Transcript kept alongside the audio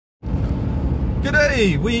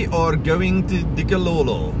Today we are going to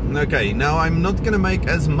Dikhololo. Okay, now I'm not gonna make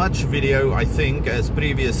as much video I think as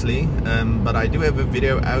previously, but I do have a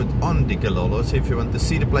video out on Dikhololo, so if you want to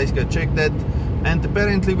see the place, go check that. And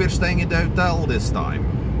apparently we're staying at a hotel this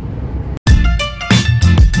time.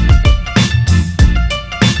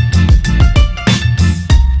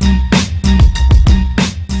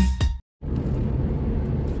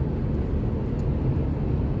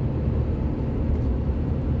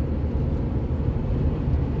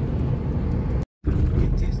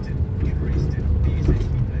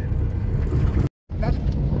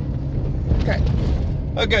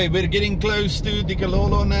 Okay, we're getting close to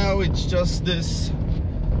Dikhololo now. It's just this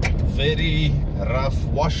very rough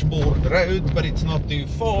washboard road, but it's not too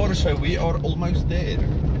far, so we are almost there.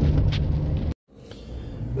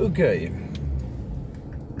 Okay,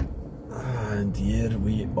 and here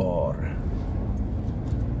we are.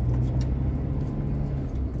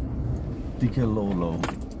 Dikhololo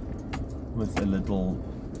with a little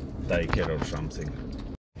daycare or something.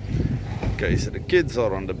 Okay, so the kids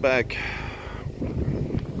are on the back.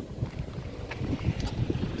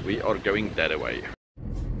 We are going that way.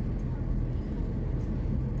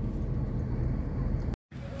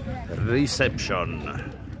 Reception.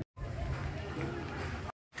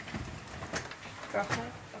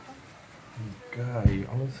 Okay,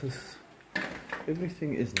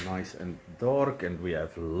 everything is nice and dark, and we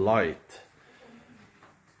have light.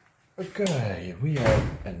 Okay, we have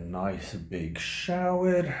a nice big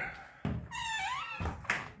shower.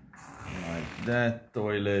 Like that,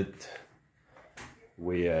 toilet.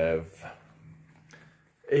 We have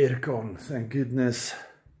aircon, thank goodness.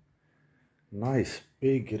 Nice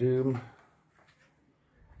big room.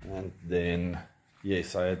 And then,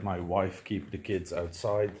 yes, I had my wife keep the kids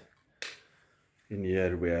outside. In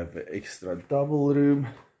here we have an extra double room.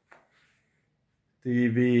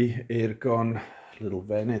 TV, aircon, little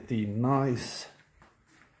vanity, nice.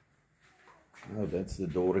 Oh, that's the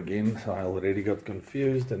door again, so I already got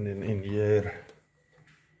confused. And then in here,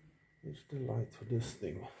 where's the light for this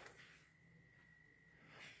thing?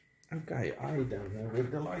 Okay, I don't know where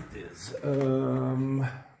the light is.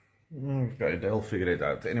 Okay, they'll figure it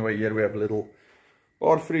out. Anyway, here we have a little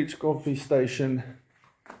bar, fridge, coffee station.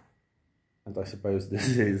 And I suppose this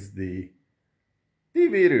is the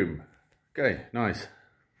TV room. Okay, nice.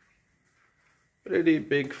 Pretty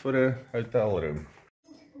big for a hotel room.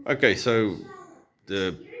 Okay, so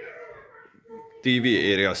the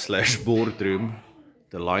TV area slash boardroom.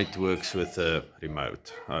 The light works with a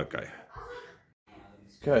remote. Okay.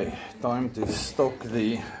 Okay, time to stock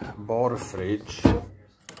the bar fridge.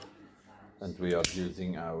 And we are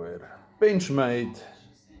using our Benchmade.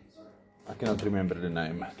 I cannot remember the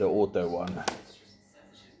name. The auto one.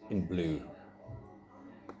 In blue.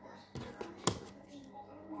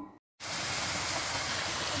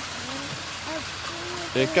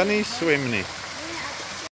 Je kan niet zwemmen niet.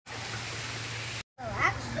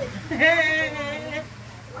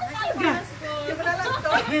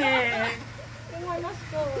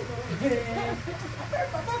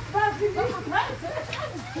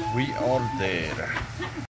 We are there.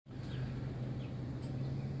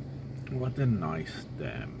 What a nice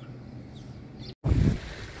dam.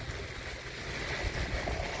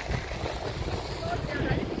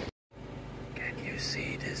 Can you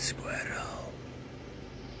see the squirrel?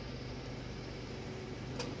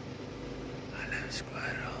 Hello,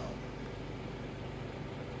 squirrel.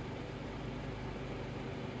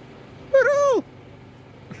 Squirrel!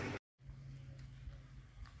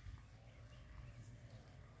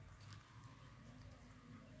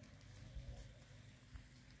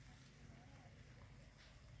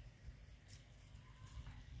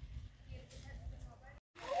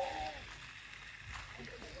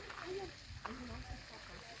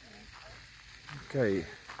 Okay,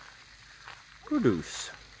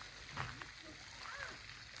 kudos.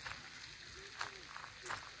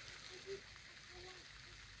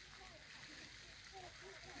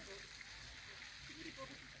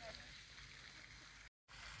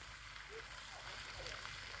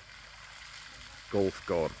 Golf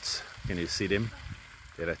carts, can you see them?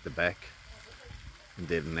 They're at the back in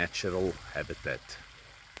their natural habitat.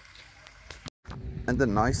 And the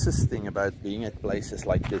nicest thing about being at places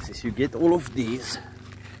like this is you get all of these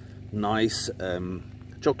nice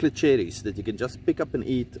chocolate cherries that you can just pick up and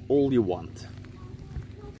eat all you want.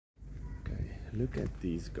 Okay, look at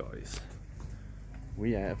these guys.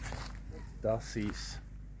 We have dassies,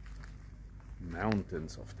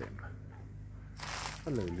 mountains of them.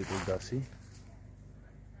 Hello, little dassie.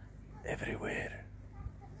 Everywhere.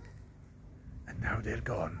 And now they're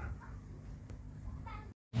gone.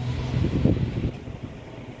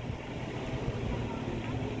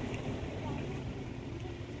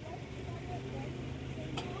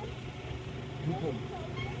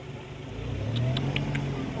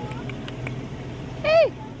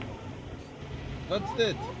 What's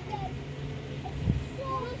that?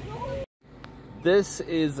 This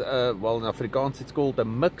is, well in Afrikaans it's called a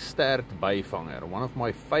mikstert byvanger, one of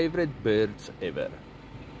my favorite birds ever.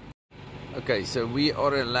 Okay, so we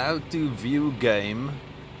are allowed to view game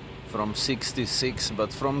from 6 to 6,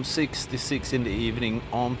 but from 6 to 6 in the evening,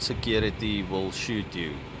 armed security will shoot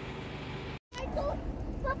you.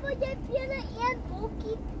 Papa, jy het julle een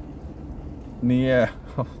bokkie. Nee,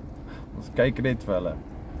 ons kyk net vir hulle.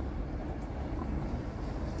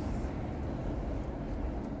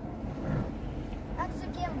 Ek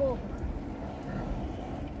soek een bok.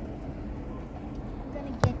 I'm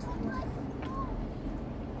gonna get one.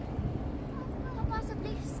 Papa,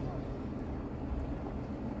 asseblief stil.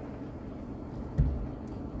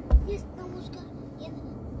 Yes, nou ons kan een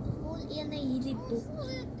hierdie bok.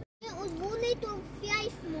 Ja, ons woon net om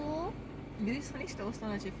 5 maal. Hierdie is van die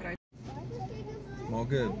stilstaan as jy vry.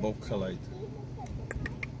 Maak 'n bokgeluid.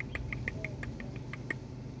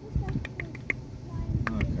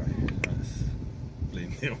 Okay, that's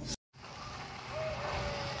plenty of.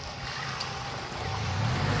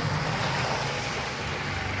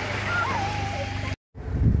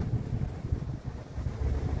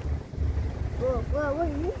 Wow.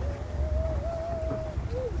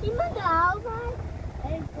 Iemand hou my.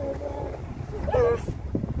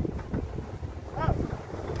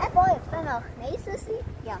 Ek baie vinnig, nee sussie?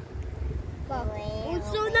 Ja. Ons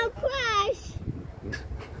sou nou crash.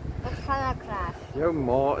 Ons gaan nou crash. Jou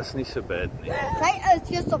ma is nie so bad nie. Sy is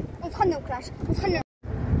just op. Ons gaan nou crash. Ons gaan nou.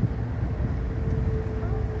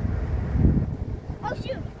 Oh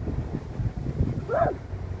shoot.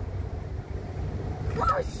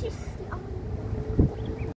 Oh shit.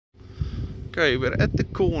 Okay, we're at the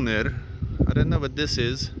corner. I don't know what this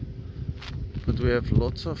is, but we have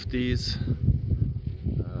lots of these,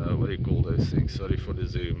 what do you call those things? Sorry for the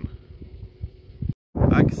zoom.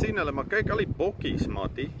 Ek sien hulle, maar kyk al die bokkies,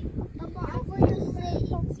 Mattie. Papa, ek wil jou sê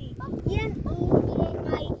ietsie. Een oortjie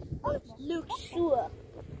my look so.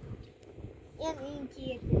 Een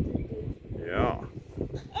eentjie het dit gedoen. Ja.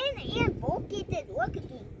 En een bokkie het dit ook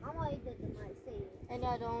gedoen. Mama het dit vir my sê. En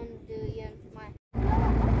ja, dan doen een vir my.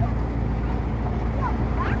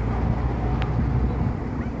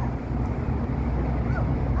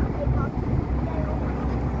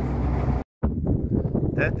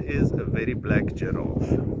 That is a very black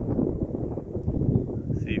giraffe.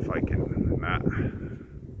 See if I can, nah.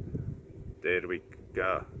 There we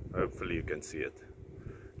go. Hopefully you can see it.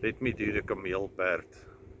 Let me do the kameelperd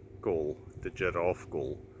call, the giraffe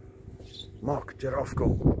call. Maak, giraffe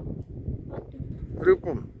call. Roep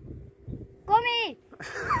hom. Kom hier.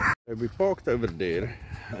 We parked over there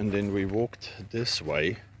and then we walked this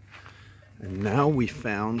way, and now we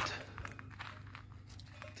found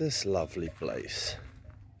this lovely place.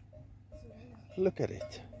 Look at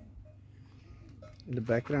it. In the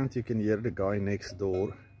background you can hear the guy next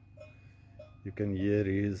door. You can hear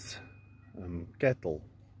his cattle.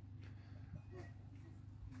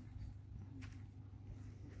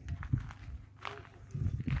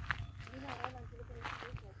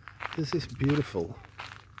 This is beautiful.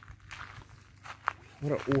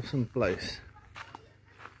 What an awesome place.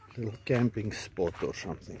 Little camping spot or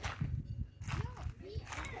something.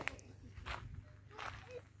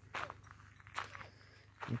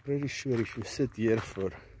 I'm pretty sure if you sit here for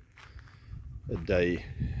a day,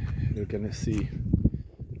 you're gonna see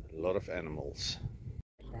a lot of animals.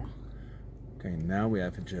 Okay, now we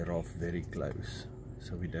have a giraffe very close,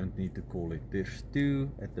 so we don't need to call it. There's two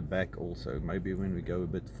at the back also. Maybe when we go a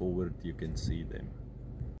bit forward you can see them.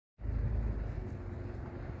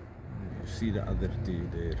 You see the other two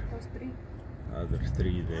there. There's three. Other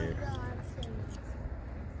three there.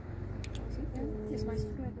 Dis my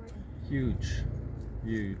skoot. Huge.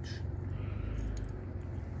 Huge.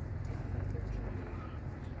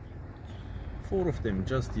 Four of them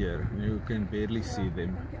just here. You can barely see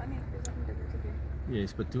them.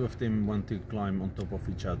 Yes, but two of them want to climb on top of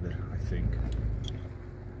each other, I think.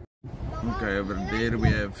 Okay, over there we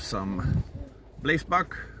have some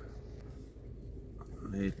bleefsbok.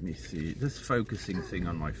 Let me see. This focusing thing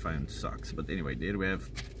on my phone sucks. But anyway, there we have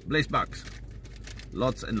bleefsboks.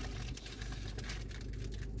 Lots and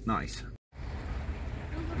nice.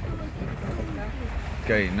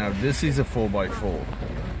 Okay, now this is a 4x4.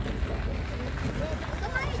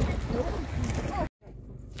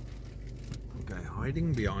 Okay,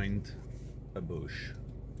 hiding behind a bush.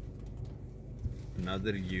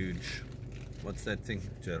 Another huge, what's that thing?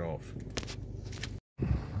 Giraffe.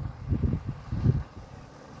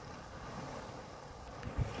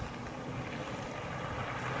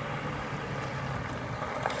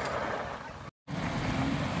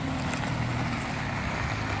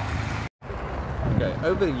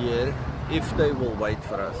 over here, if they will wait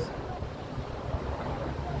for us,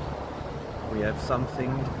 we have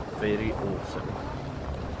something very awesome.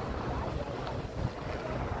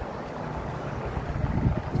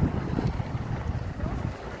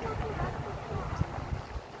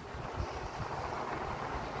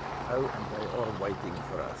 Oh, and they are waiting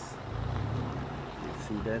for us. You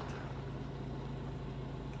see that?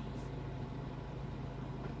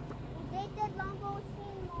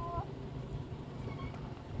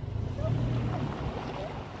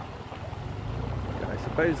 I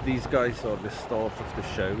suppose these guys are the stars of the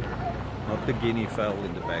show, not the guinea fowl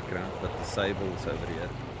in the background, but the sables over here.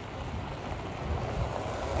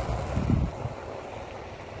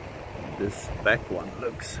 This back one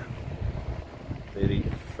looks very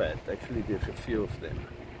fat. Actually, there's a few of them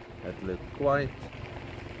that look quite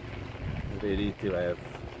ready to have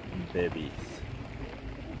babies.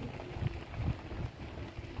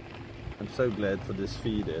 I'm so glad for this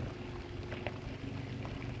feeder,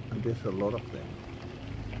 and there's a lot of them.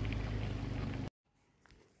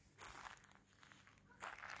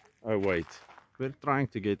 Oh wait, we're trying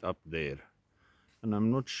to get up there, and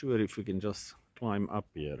I'm not sure if we can just climb up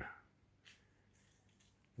here,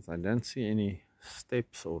 because I don't see any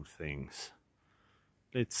steps or things.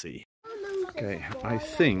 Let's see. Okay, I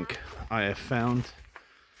think I have found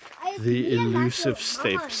the elusive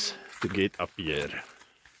steps to get up here.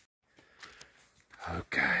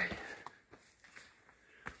 Okay,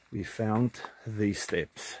 we found these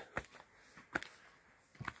steps.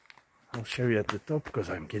 I'll show you at the top because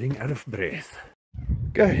I'm getting out of breath.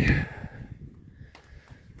 Okay,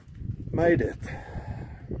 made it.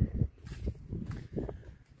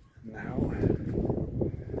 Now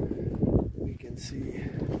we can see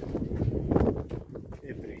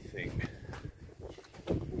everything.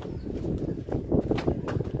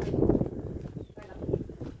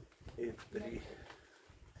 Every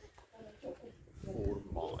 4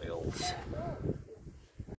 miles.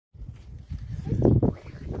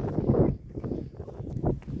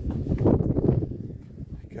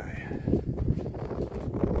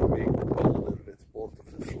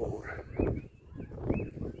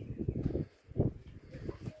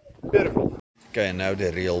 Beautiful. Okay, now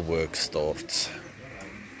the real work starts.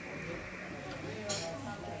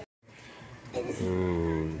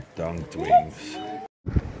 Ooh, dunked wings.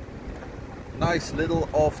 Nice little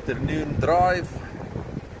afternoon drive.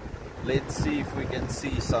 Let's see if we can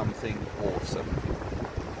see something awesome.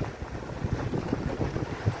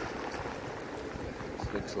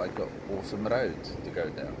 This looks like an awesome road to go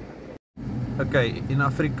down. Okay, in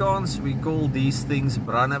Afrikaans we call these things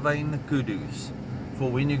brandewyn kudus, for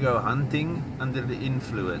when you go hunting under the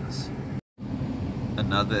influence.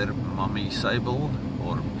 Another mummy sable,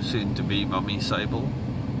 or soon to be mummy sable.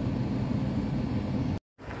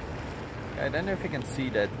 I don't know if you can see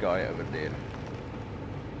that guy over there,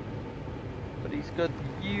 but he's got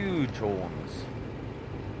huge horns.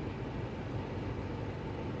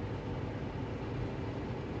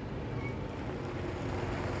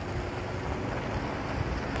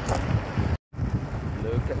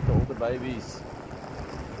 Look at all the babies.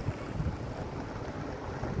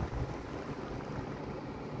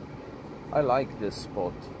 I like this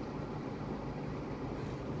spot.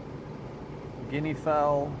 Guinea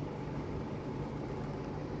fowl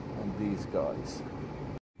and these guys.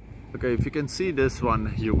 Okay, if you can see this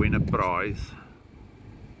one, you win a prize.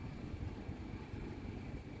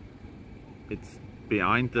 It's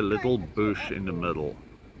behind the little bush in the middle.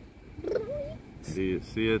 Do you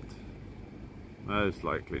see it? Most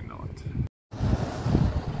likely not.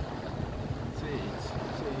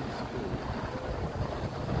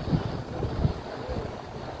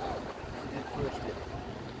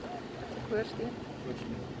 Voorsteen?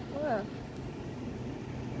 Wow.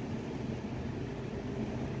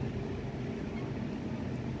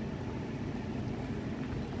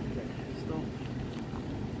 Stop.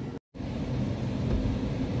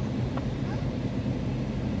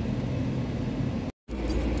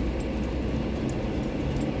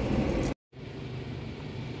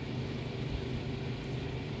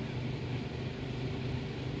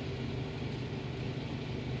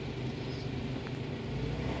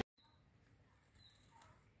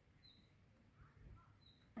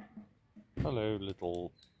 Hello,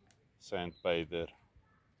 little sandbather.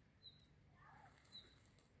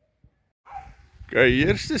 Okay,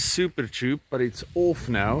 here's the super tube, but it's off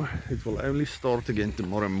now. It will only start again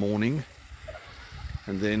tomorrow morning.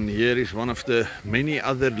 And then here is one of the many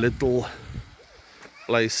other little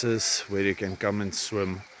places where you can come and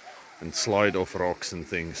swim and slide off rocks and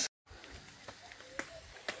things.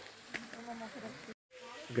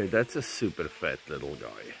 Okay, that's a super fat little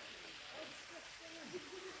guy.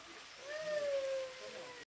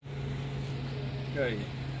 Okay,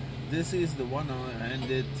 this is the one I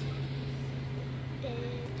handed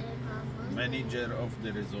manager of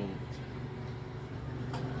the resort.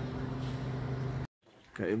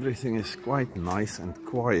 Okay, everything is quite nice and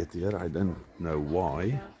quiet here. I don't know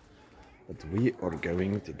why, but we are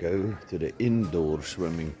going to go to the indoor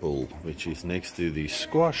swimming pool, which is next to the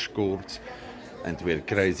squash courts and where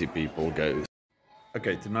crazy people go.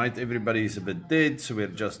 Okay, tonight everybody is a bit dead, so we're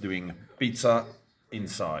just doing pizza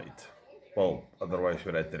inside. Well, otherwise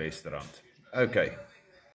we're at the restaurant. Okay.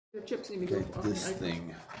 Okay, this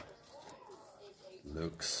thing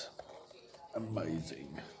looks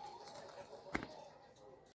amazing.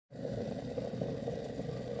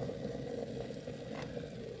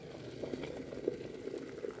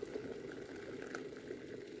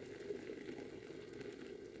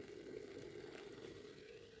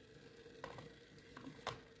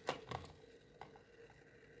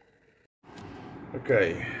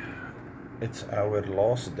 Okay, it's our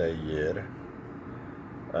last day here.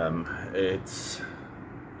 It's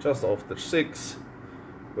just after 6.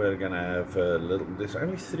 We're gonna have a little. There's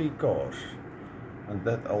only 3 cars, and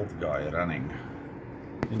that old guy running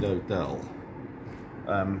in the hotel.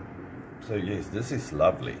 So yes, this is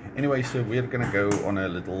lovely. Anyway, so we're gonna go on a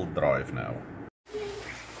little drive now.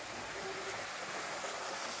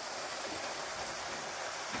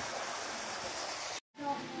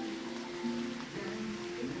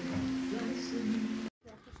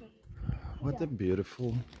 What a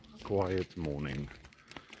beautiful, quiet morning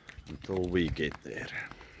until we get there.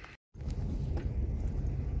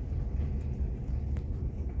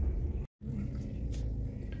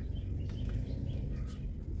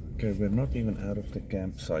 Okay, we're not even out of the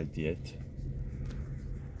campsite yet.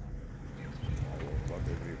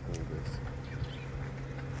 Whatever you call this.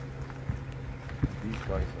 These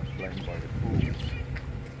guys are playing by the pools.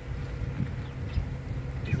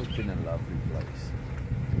 This has been a lovely place.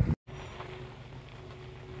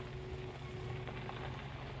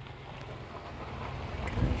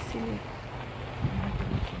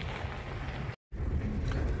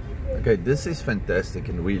 Okay, this is fantastic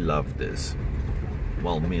and we love this.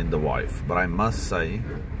 Well, me and the wife. But I must say,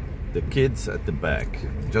 the kids at the back,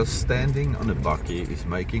 just standing on a bakkie is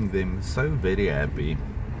making them so very happy.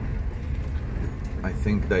 I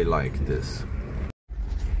think they like this.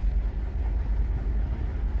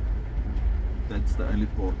 That's the only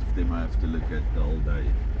part of them I have to look at the whole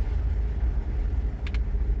day.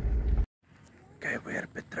 Okay, we're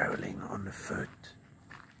patrolling on foot.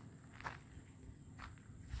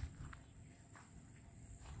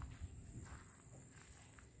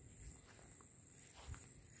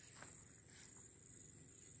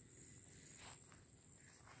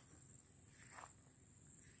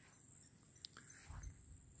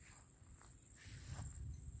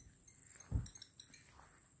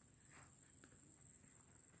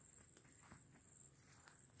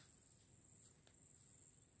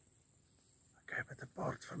 Okay, but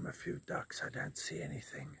apart from a few ducks, I don't see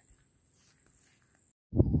anything.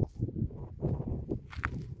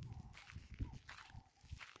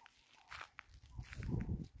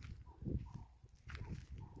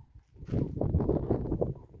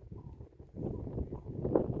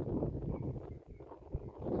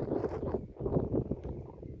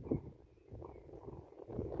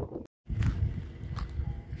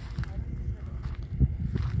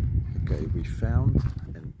 Okay, we found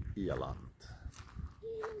an eland.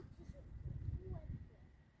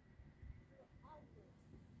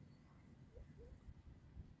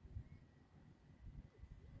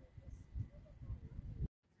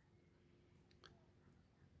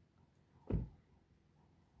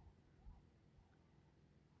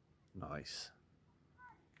 Nice.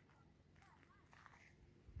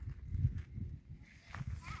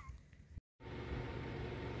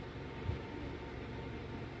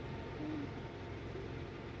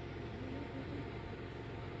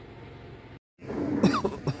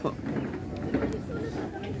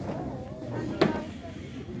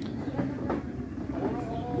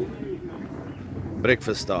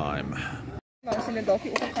 Breakfast time. Yum,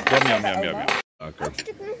 yum, yum, yum. Okay.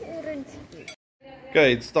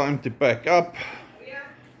 Okay, it's time to pack up.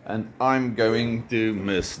 And I'm going to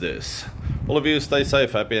miss this. All of you stay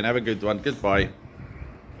safe, happy, and have a good one. Goodbye.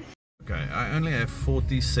 Okay, I only have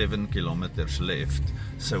 47 kilometers left.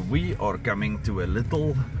 So we are coming to a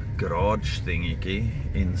little garage thingy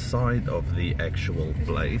inside of the actual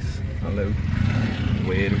place. Hello.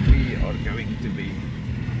 Where we are going to be.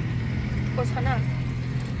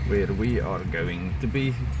 Where we are going to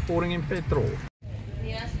be pouring in petrol.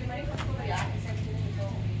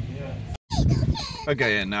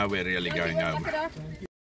 Okay, and now we're really going home.